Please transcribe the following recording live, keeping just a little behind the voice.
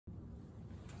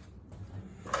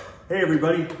Hey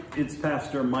everybody, it's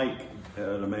Pastor Mike at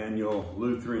Emmanuel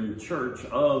Lutheran Church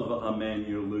of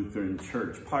Emmanuel Lutheran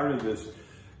Church, part of this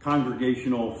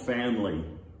congregational family.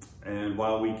 And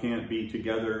while we can't be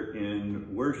together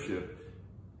in worship,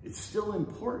 it's still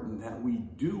important that we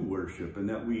do worship and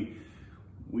that we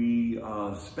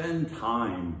spend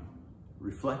time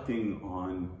reflecting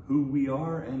on who we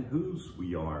are and whose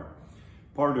we are.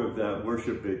 Part of that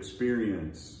worship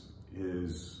experience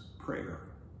is prayer.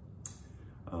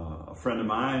 A friend of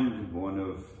mine, one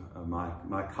of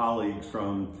my colleagues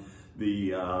from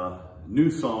the New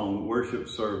Song worship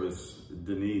service,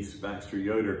 Denise Baxter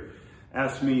Yoder,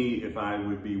 asked me if I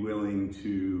would be willing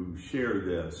to share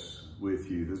this with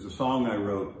you. There's a song I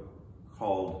wrote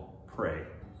called Pray.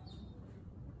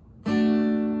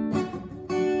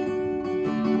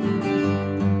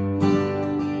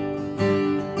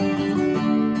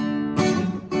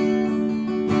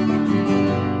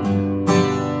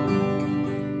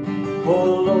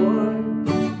 Oh Lord,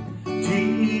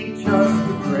 teach us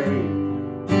to pray.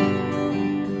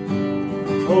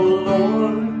 Oh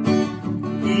Lord,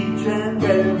 each and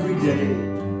every day.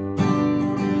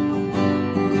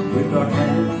 With our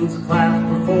hands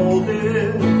clasped or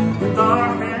folded, with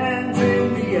our hands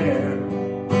in the air,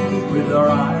 with our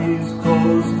eyes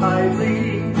closed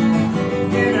tightly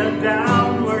in a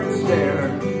downward stare,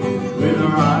 with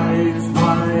our eyes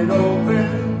wide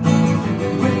open,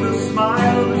 with a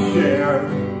smile to share.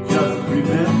 Just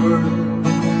remember,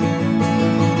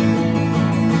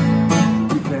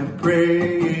 you can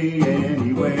pray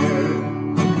anywhere.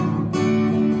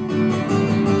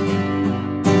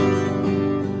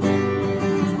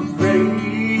 Pray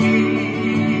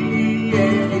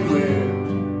anywhere.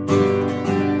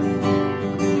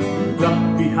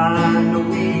 Ducked behind the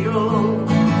wheel,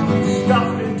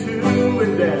 stuffed into a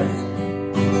desk,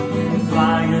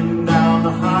 flying down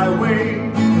the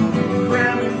highway,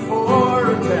 cramming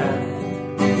for a test,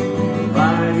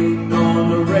 riding on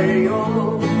the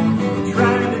rail,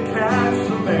 trying to catch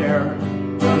some air.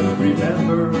 Just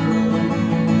remember,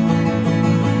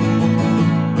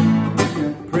 you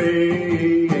can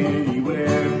pray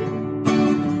anywhere.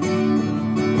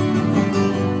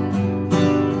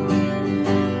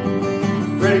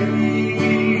 Pray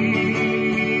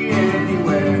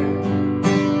anywhere.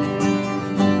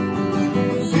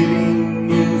 Sitting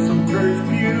in some church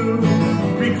pew,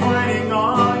 reclining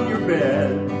on your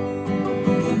bed,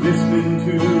 listening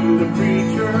to the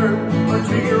preacher or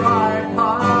to your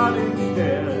iPod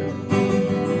instead,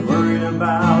 worrying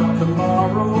about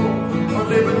tomorrow or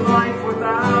living life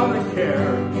without a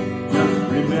care. Just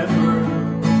remember,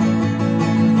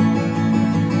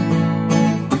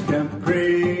 you can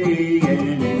pray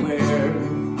anywhere.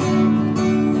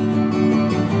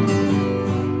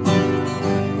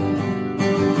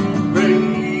 Pray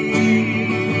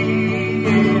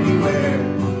anywhere.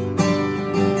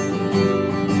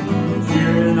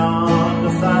 Cheering on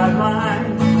the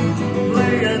sideline,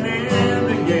 playing in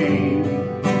the game,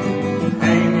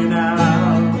 hanging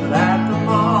out at the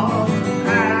mall,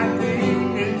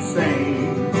 acting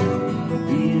insane,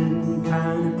 being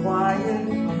kind of quiet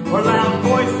or loud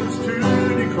voices to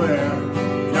declare.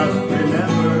 Just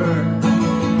remember,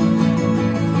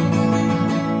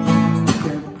 you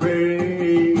can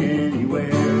pray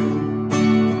anywhere.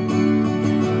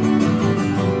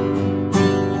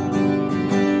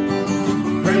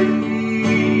 Pray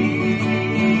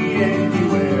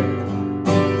anywhere.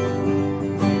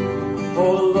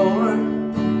 Oh Lord,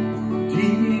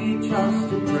 teach us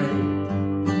to pray.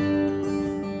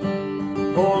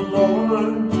 Oh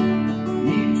Lord,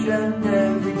 each and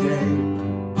every day.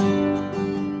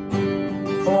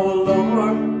 Oh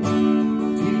Lord,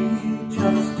 teach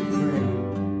us to pray.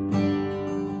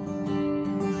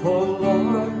 Oh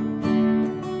Lord,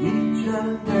 each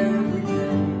and every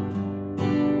day.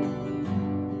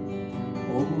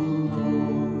 Oh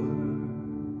Lord.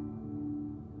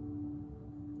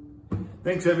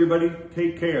 Thanks everybody.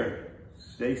 Take care.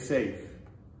 Stay safe.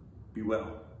 Be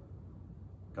well.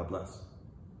 God bless.